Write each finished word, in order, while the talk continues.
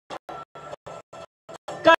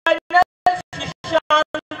Colonel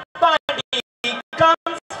Shashank Pandey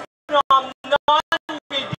comes from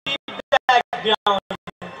non-military background.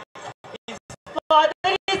 His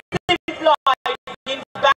father is employed in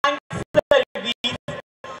bank service,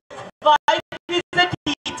 wife is a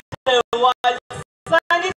teacher, while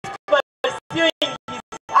son is pursuing his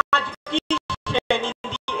education in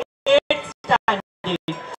the 8th standard.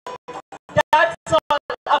 That's all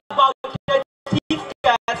about the chief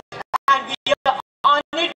guest, and we are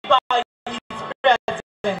honored by his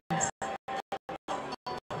presence.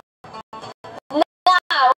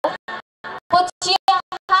 Now, put your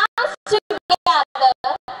hands together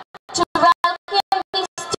to welcome the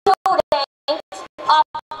students of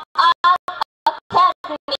our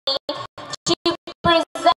academy to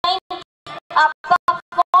present a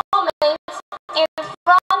performance in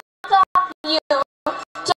front of you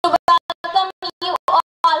to welcome you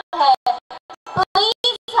all here.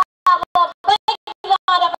 Please have a big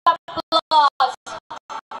round of applause.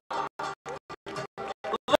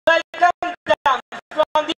 Welcome them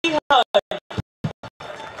from the heart.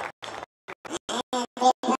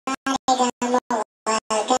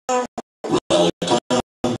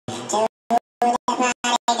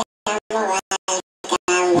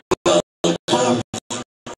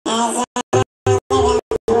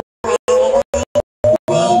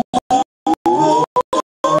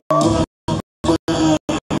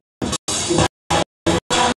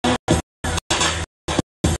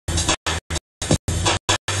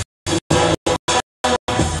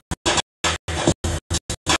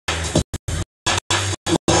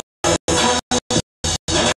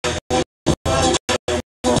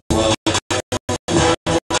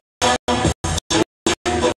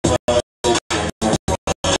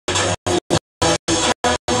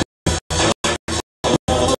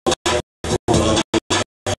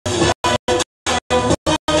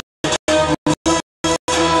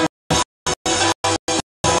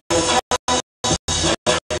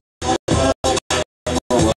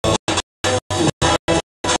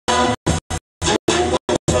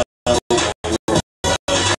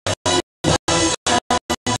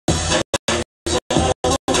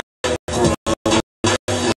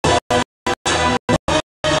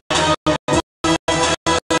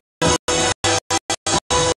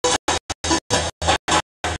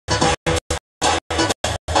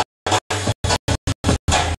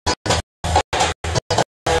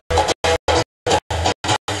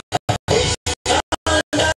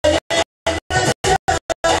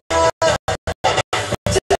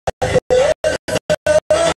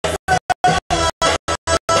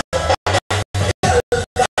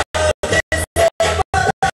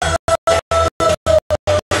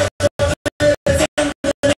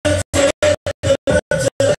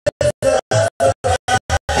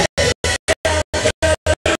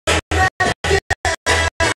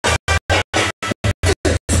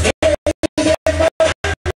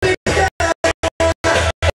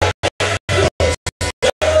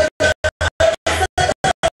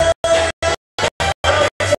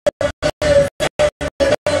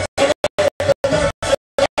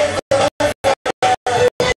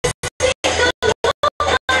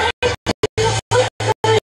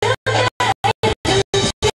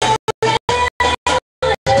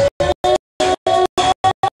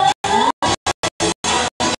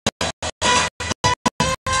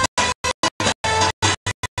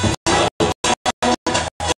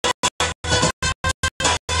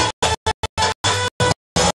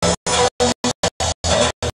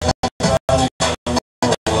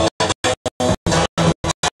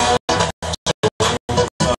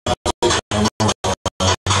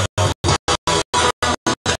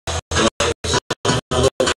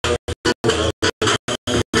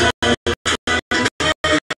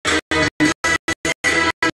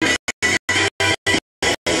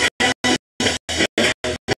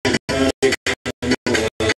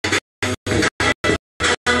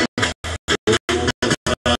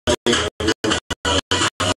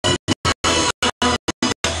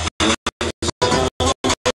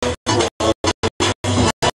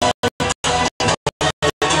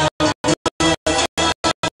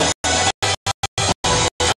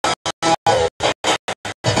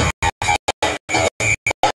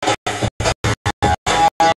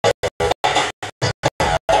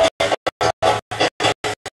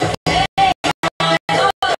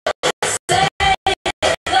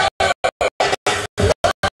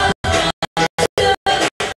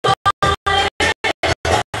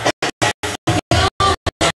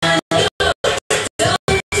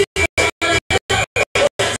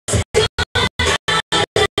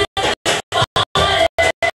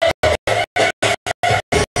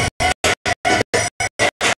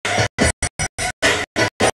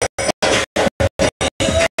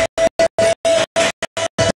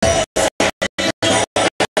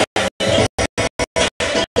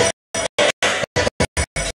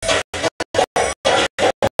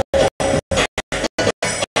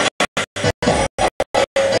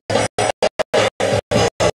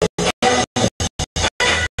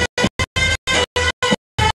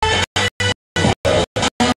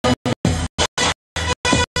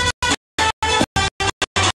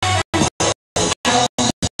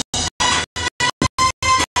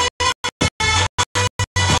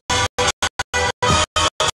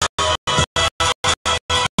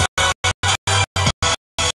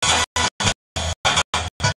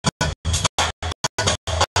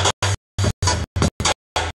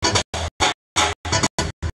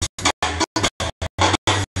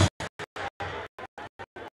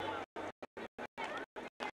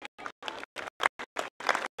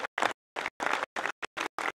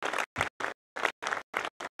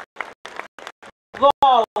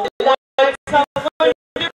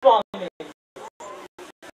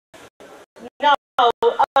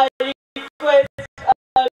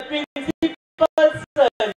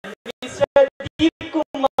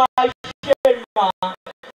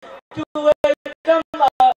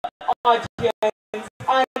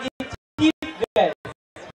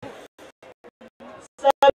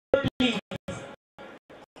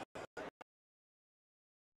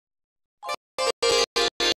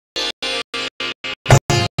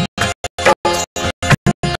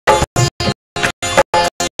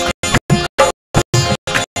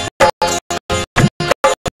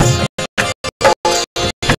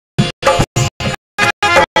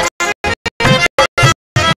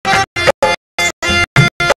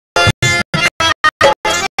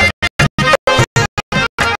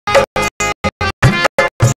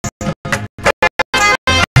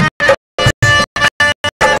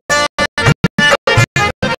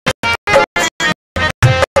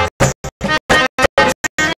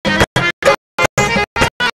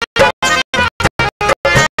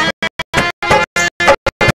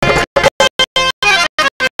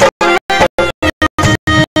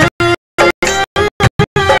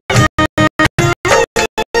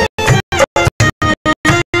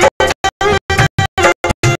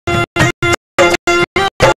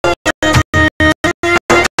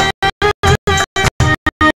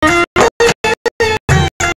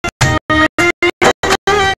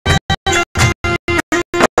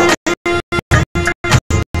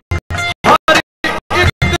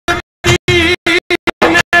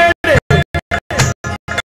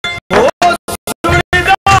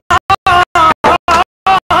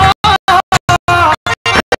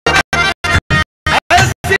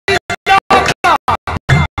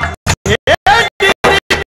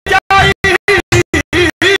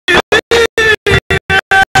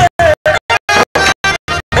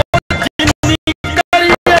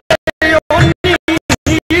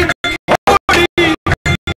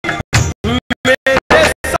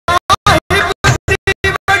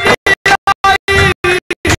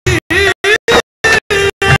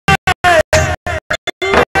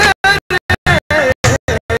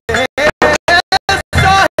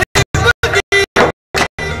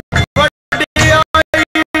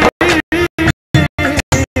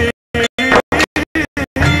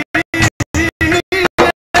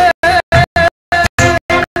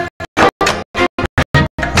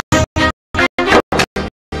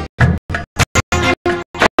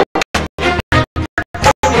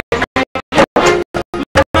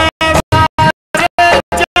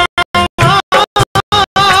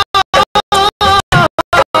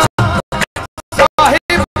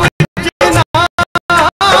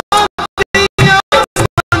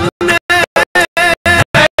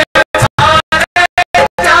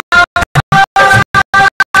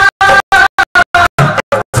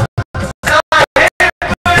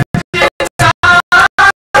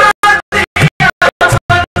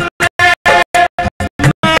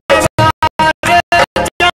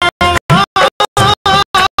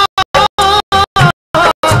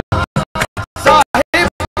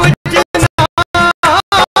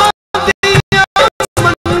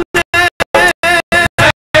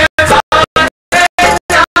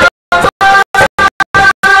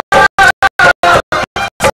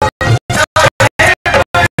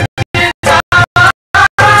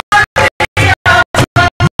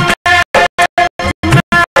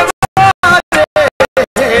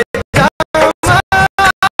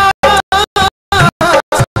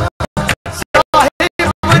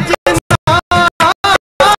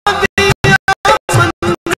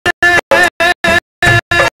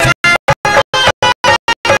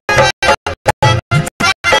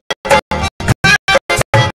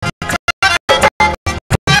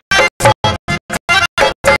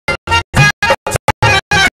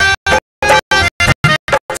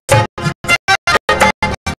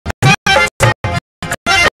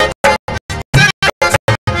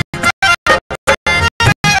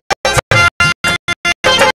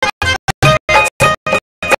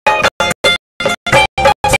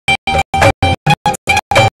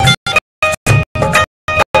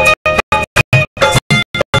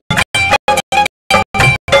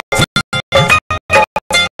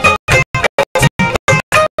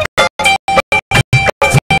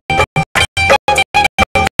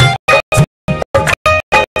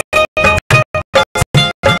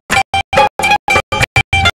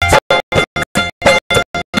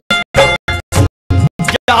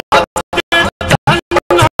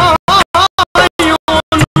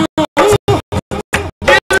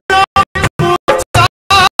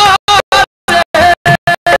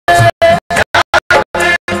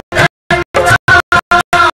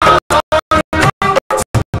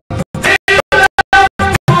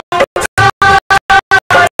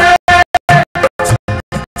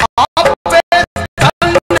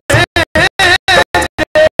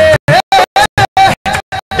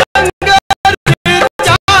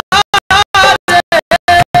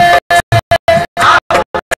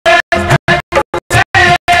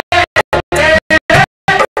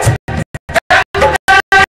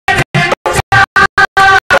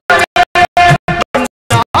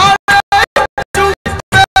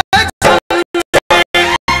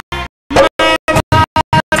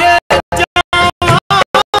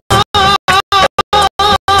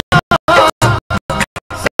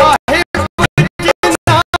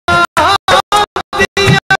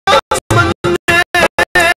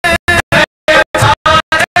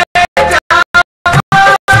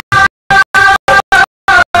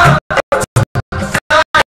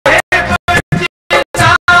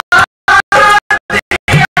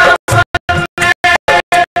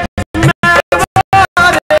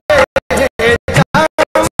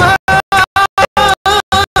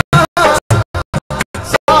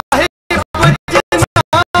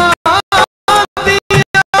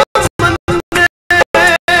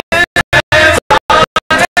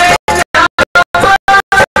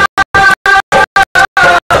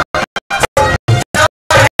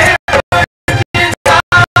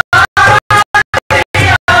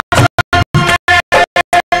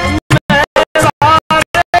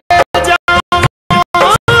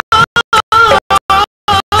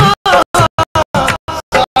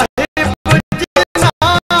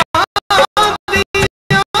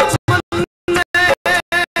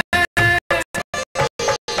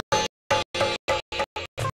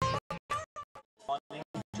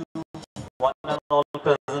 one and all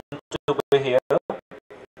present over here,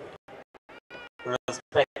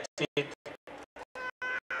 respected,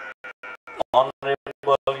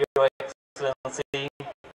 honorable Your Excellency,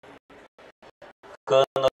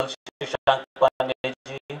 Colonel Shashank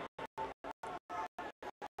Pandey,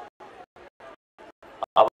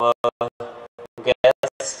 our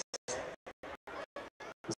guest,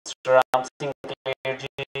 Mr. Ram Singh Clearji,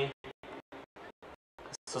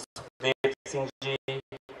 Mr. Sukhdev Singh Ji,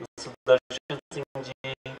 Mr. Darshan Singh Ji,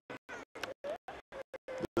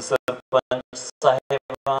 the Sarpanch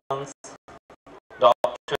Sahibans,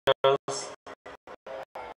 doctors,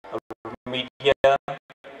 media,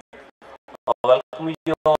 I welcome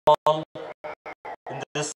you all in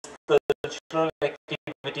this cultural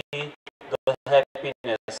activity, the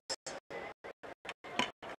happiness.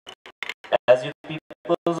 As you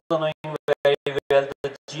people are knowing very well, the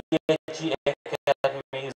G.H.G.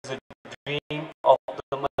 Academy is a dream of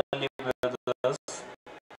the Malli brothers,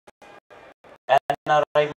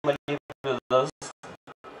 NRI Malli brothers,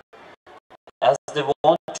 as they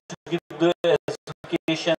want to give the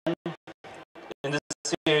education in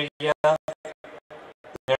this area.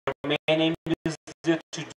 Their main aim is to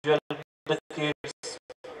develop the kids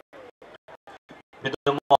with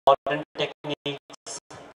the modern techniques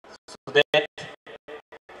so that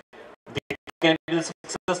they can be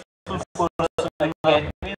successful for us.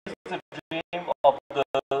 Academy is the dream of the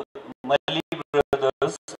Malli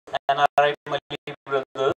brothers, NRI Malli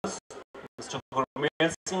brothers, Mr.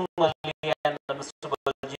 Gurmeet Singh Malli and Mr.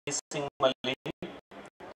 Baljeet Singh Malli.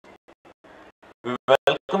 We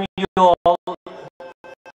welcome you all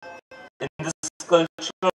in this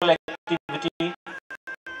cultural activity.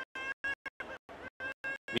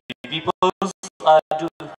 We people are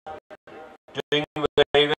doing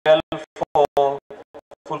very well for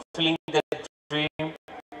fulfilling that dream.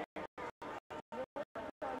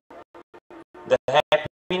 The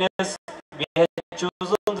happiness, we have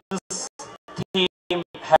chosen this theme,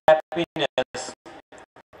 happiness,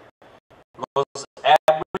 because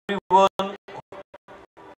everyone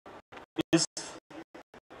is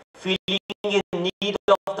feeling in need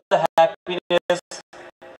of the happiness,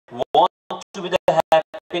 want to be the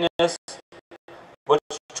happiness, but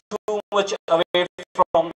too much away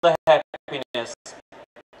from the happiness.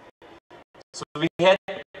 So we had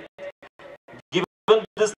given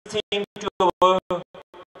this theme to our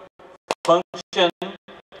function,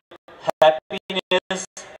 happiness,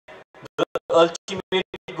 the ultimate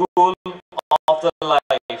goal of the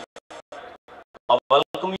life. I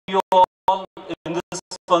welcome you all in this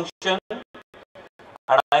function,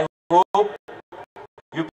 and I hope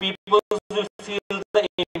you people will feel the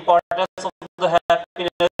importance of the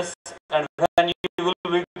happiness, and when you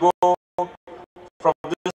will go from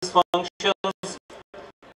these functions,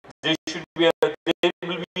 there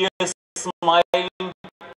will be a smile, a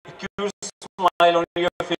cute smile on your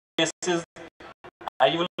faces,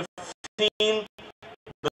 and you will feel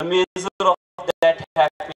the measure of that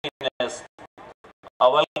happiness. I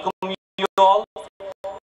welcome you all.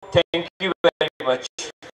 Thank